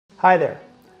Hi there.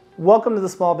 Welcome to the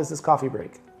Small Business Coffee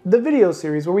Break, the video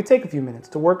series where we take a few minutes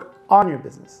to work on your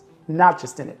business, not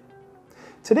just in it.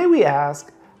 Today we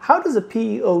ask, how does a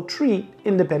PEO treat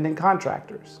independent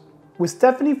contractors? With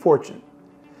Stephanie Fortune.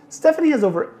 Stephanie has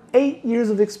over 8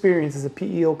 years of experience as a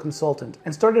PEO consultant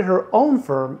and started her own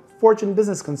firm, Fortune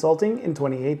Business Consulting, in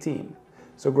 2018.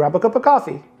 So grab a cup of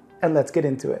coffee and let's get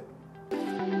into it.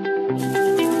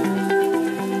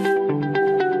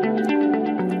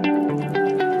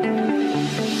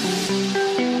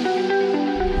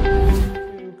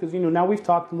 Because now we've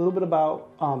talked a little bit about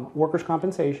workers'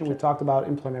 compensation. We've talked about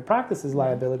employment practices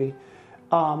liability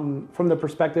from the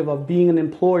perspective of being an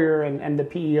employer, and the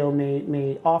PEO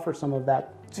may offer some of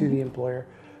that to the employer,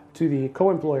 to the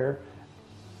co-employer.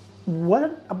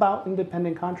 What about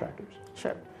independent contractors?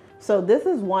 Sure. So this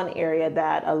is one area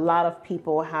that a lot of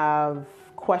people have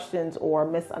questions or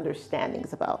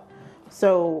misunderstandings about.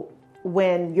 So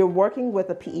when you're working with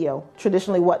a PEO,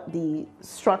 traditionally what the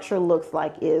structure looks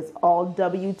like is all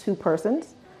W-2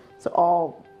 persons, so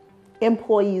all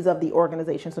employees of the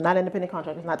organization, so not independent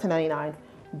contractors, not 1099,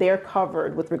 they're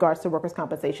covered with regards to workers'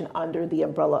 compensation under the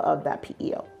umbrella of that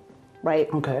PEO, right?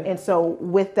 Okay. And so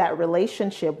with that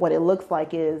relationship, what it looks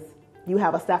like is you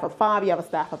have a staff of 5, you have a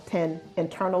staff of 10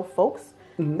 internal folks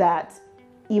that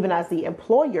even as the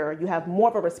employer, you have more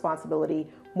of a responsibility,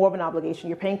 more of an obligation.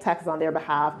 You're paying taxes on their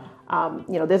behalf.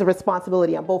 There's a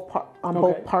responsibility on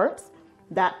both parts.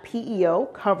 That PEO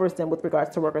covers them with regards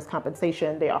to workers'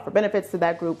 compensation. They offer benefits to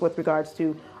that group with regards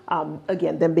to,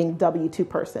 again, them being W-2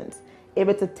 persons. If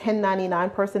it's a 1099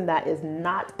 person that is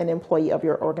not an employee of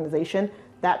your organization,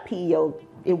 that PEO,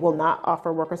 it will not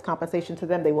offer workers' compensation to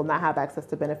them. They will not have access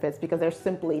to benefits because they're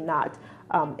simply not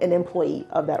an employee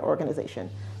of that organization.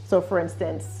 So for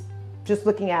instance, just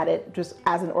looking at it just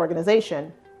as an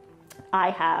organization,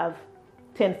 I have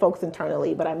 10 folks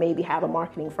internally, but I maybe have a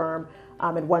marketing firm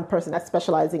and one person that's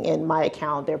specializing in my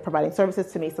account. They're providing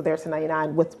services to me, so they're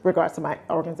 1099 with regards to my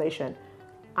organization.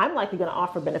 I'm likely going to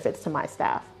offer benefits to my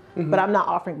staff, but I'm not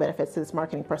offering benefits to this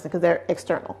marketing person because they're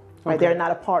external, right? Okay. They're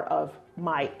not a part of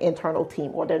my internal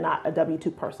team, or they're not a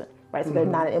W-2 person, right? So they're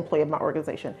not an employee of my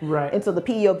organization. Right. And so the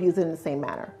PEO views it in the same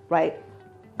manner, right?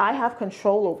 I have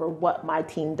control over what my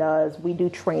team does. We do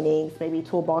trainings, maybe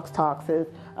toolbox talks, things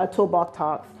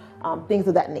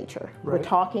of that nature. Right. We're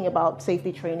talking about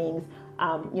safety trainings,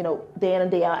 day in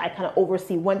and day out. I kind of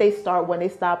oversee when they start, when they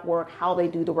stop work, how they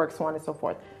do the work, so on and so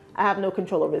forth. I have no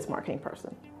control over this marketing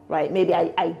person, right? Maybe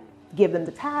I give them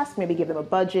the task, maybe give them a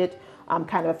budget,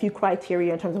 kind of a few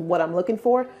criteria in terms of what I'm looking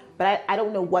for, but I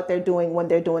don't know what they're doing, when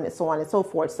they're doing it, so on and so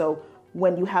forth. So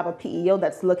when you have a PEO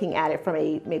that's looking at it from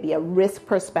maybe a risk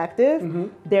perspective,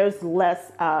 there's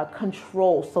less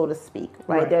control, so to speak,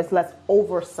 right? There's less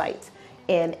oversight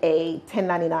in a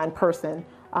 1099 person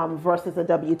versus a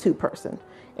W-2 person.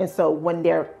 And so when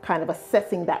they're kind of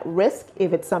assessing that risk,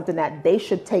 if it's something that they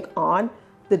should take on,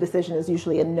 the decision is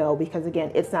usually a no, because again,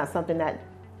 it's not something that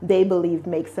they believe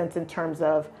makes sense in terms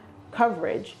of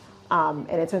coverage and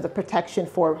in terms of protection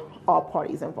for all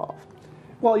parties involved.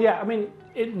 Well, yeah, I mean,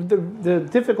 the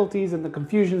difficulties and the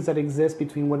confusions that exist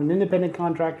between what an independent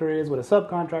contractor is, what a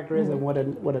subcontractor is, and what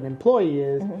an employee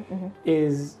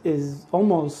is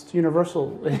almost universal.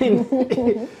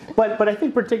 But I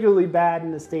think particularly bad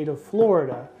in the state of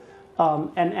Florida.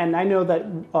 And I know that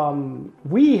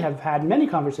we have had many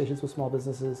conversations with small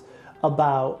businesses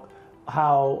about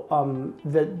how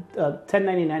the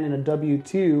 1099 and a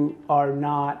W-2 are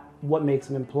not what makes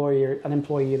an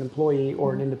employee,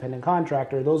 or an independent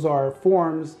contractor. Those are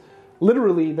forms,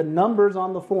 literally the numbers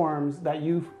on the forms that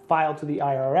you file to the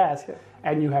IRS,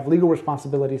 and you have legal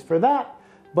responsibilities for that.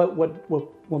 But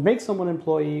what makes someone an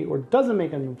employee or doesn't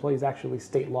make an employee is actually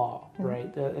state law,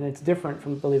 right? And it's different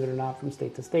from, believe it or not, from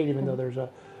state to state, even though there's a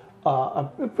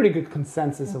pretty good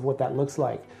consensus of what that looks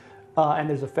like. And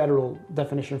there's a federal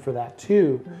definition for that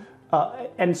too.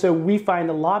 And so we find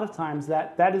a lot of times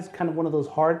that is kind of one of those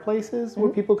hard places where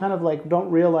people kind of like don't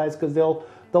realize, because they'll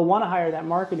want to hire that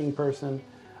marketing person,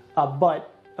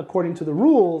 but according to the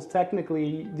rules,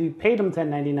 technically you paid them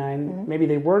 1099. Maybe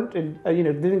they weren't,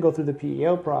 didn't go through the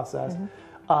PEO process,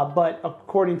 but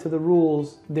according to the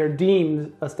rules, they're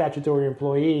deemed a statutory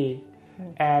employee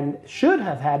and should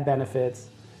have had benefits,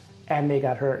 and they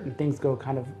got hurt, and things go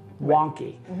kind of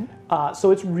wonky.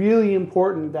 So it's really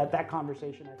important that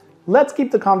conversation. Let's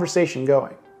keep the conversation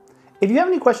going. If you have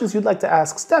any questions you'd like to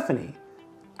ask Stephanie,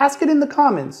 ask it in the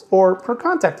comments, or her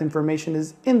contact information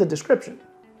is in the description.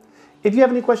 If you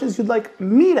have any questions you'd like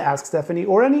me to ask Stephanie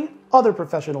or any other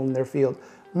professional in their field,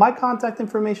 my contact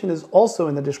information is also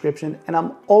in the description, and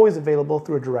I'm always available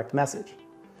through a direct message.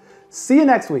 See you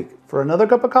next week for another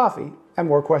cup of coffee and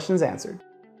more questions answered.